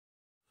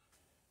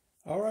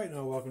All right,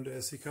 now welcome to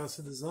SC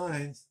Custom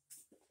Designs.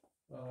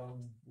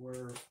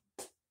 We're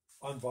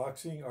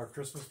unboxing our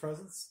Christmas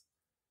presents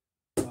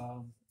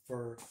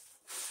for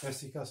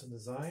SC Custom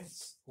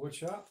Designs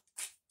woodshop,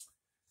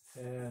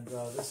 and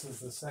this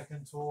is the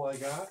second tool I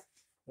got.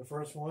 The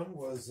first one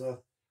was a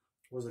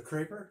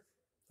creeper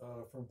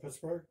from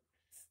Pittsburgh,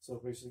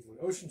 so basically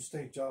Ocean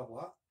State job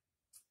lot.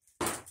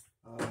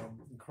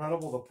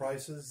 Incredible the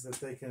prices that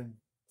they can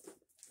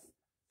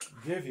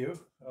give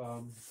you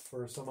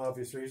for some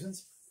obvious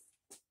reasons.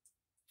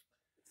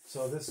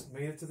 So this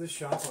made it to the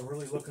shop. I'm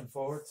really looking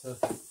forward to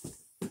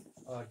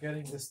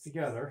getting this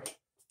together.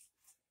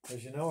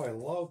 As you know, I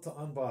love to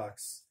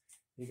unbox.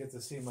 You get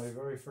to see my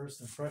very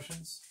first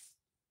impressions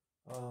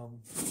of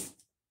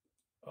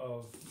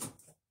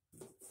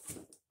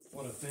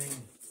what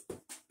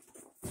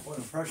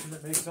impression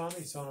it makes on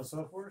me, so on and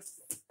so forth.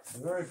 The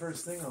very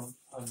first thing I'm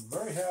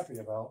very happy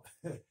about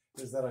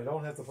is that I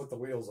don't have to put the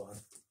wheels on.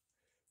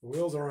 The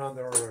wheels are on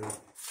there already.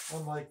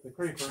 Unlike the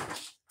creeper,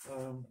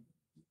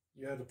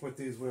 you had to put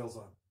these wheels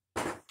on.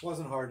 It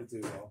wasn't hard to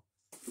do though.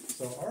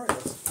 So, all right,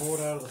 let's pull it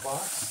out of the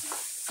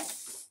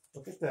box.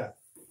 Look at that.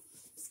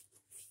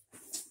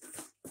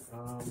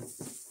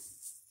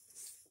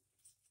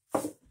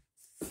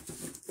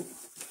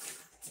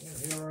 And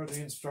here are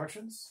the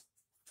instructions.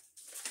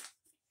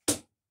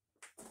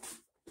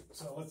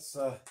 So let's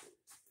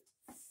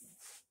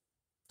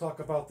talk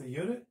about the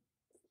unit.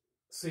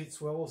 Seat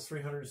swivels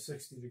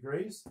 360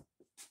 degrees.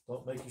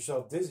 Don't make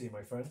yourself dizzy,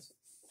 my friends.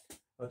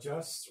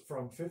 Adjusts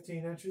from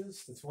 15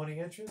 inches to 20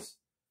 inches.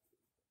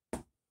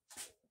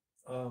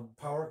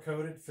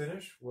 Power-coated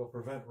finish will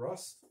prevent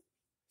rust.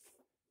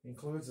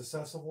 Includes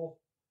accessible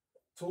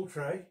tool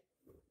tray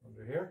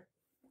under here.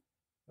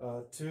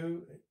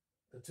 The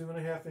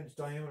 2.5-inch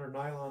diameter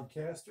nylon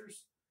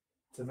casters.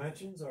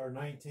 Dimensions are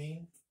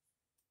 19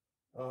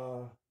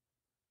 by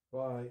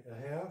a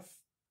half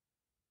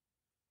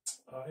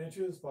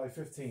inches by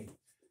 15.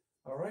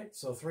 All right,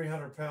 so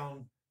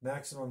 300-pound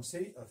maximum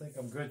seat. I think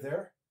I'm good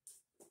there.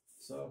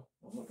 So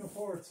I'm looking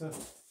forward to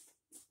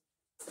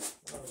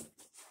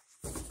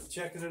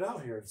checking it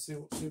out here and see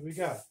what we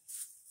got.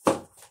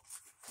 So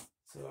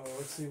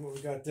let's see what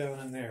we got down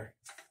in there.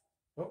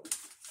 Oh,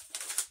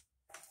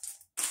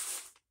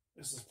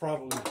 this is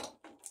probably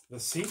the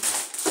seat.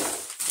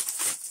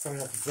 Trying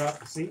not to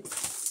drop the seat.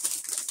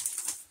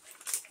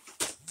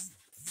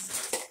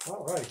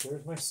 All right,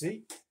 there's my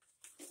seat.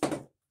 I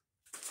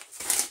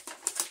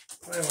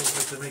always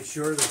like to make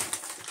sure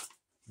that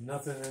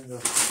nothing in the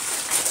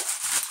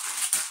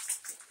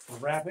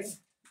wrapping.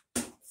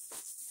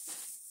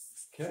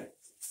 Okay.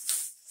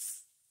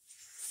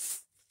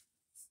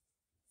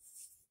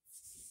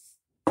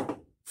 It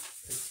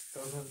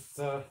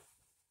doesn't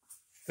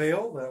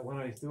fail that when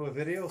I do a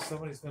video,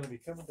 somebody's going to be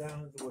coming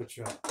down into the wood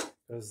shop,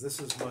 because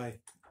this is my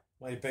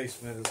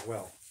basement as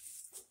well.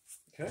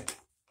 Okay.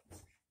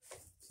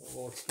 So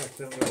we'll expect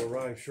them to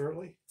arrive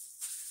shortly.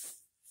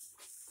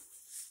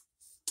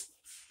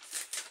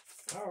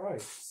 All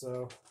right,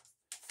 so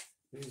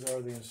these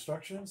are the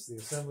instructions, the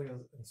assembly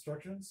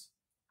instructions.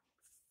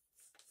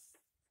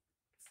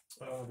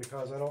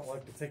 Because I don't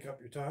like to take up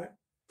your time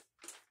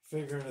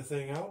figuring a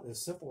thing out,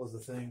 as simple as the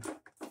thing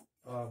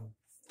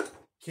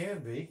can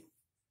be.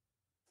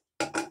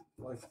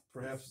 Like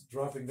perhaps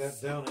dropping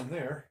that down in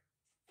there.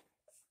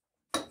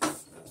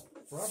 That's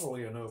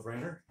probably a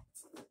no-brainer.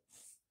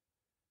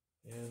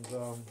 And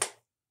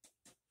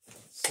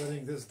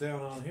setting this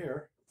down on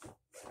here.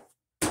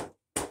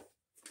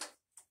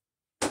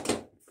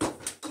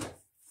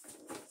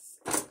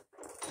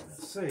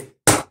 See.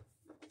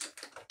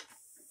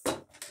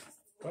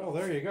 Well,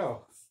 there you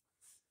go.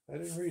 I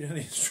didn't read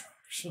any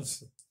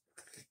instructions.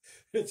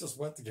 It just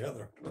went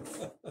together.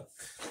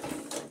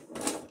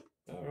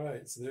 All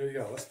right, so there you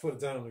go. Let's put it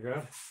down on the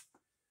ground.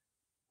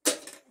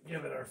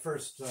 Give it our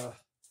first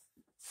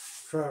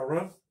trial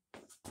run.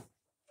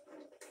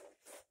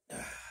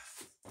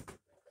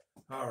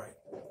 All right.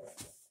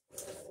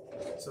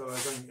 So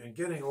as I'm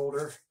getting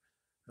older,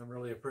 I'm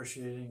really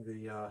appreciating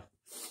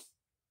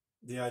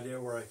the idea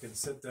where I can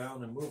sit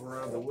down and move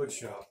around the wood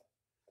shop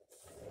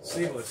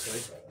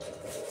seamlessly.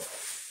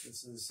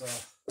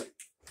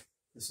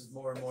 This is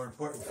more and more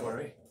important for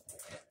me.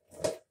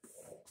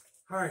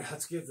 All right,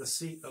 let's give the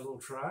seat a little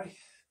try.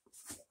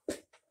 All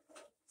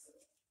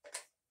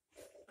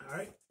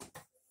right,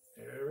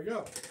 there we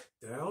go.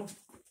 Down,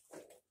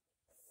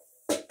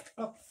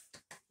 up.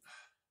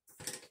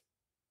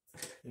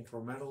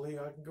 Incrementally,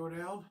 I can go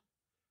down.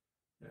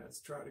 Let's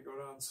try to go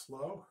down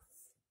slow.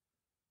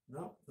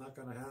 No, not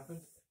going to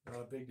happen.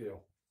 Not a big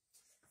deal.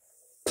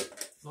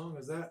 As long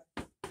as that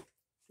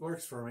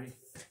works for me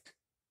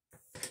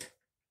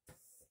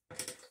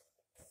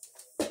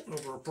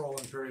over a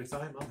prolonged period of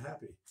time, I'm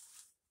happy.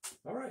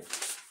 All right,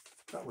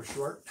 that was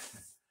short.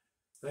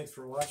 Thanks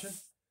for watching.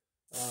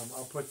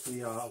 I'll put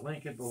the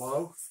link in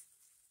below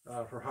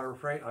for Harbor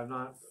Freight. I'm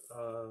not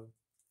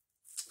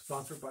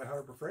sponsored by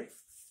Harbor Freight,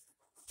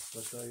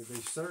 but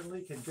they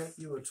certainly can get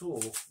you a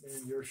tool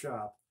in your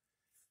shop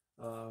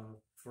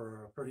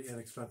for a pretty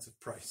inexpensive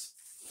price.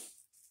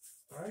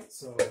 All right. Alright,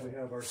 so we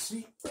have our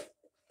seat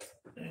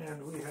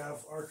and we have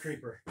our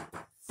creeper.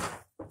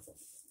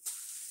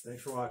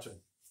 Thanks for watching.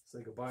 Say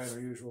goodbye in our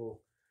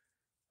usual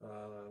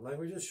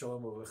languages.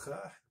 Shalom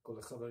alecha, kol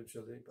hachaverim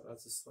sheli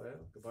b'Eretz Yisrael.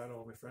 Goodbye to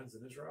all my friends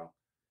in Israel.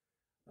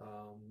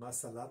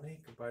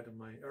 Masalami, goodbye to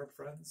my Arab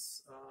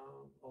friends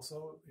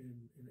also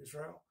in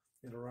Israel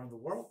and around the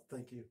world.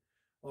 Thank you,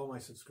 all my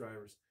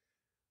subscribers.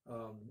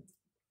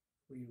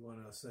 We want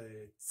to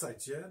say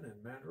Zaijian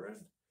in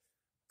Mandarin,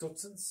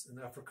 Dutzends in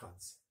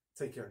Afrikaans.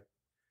 Take care.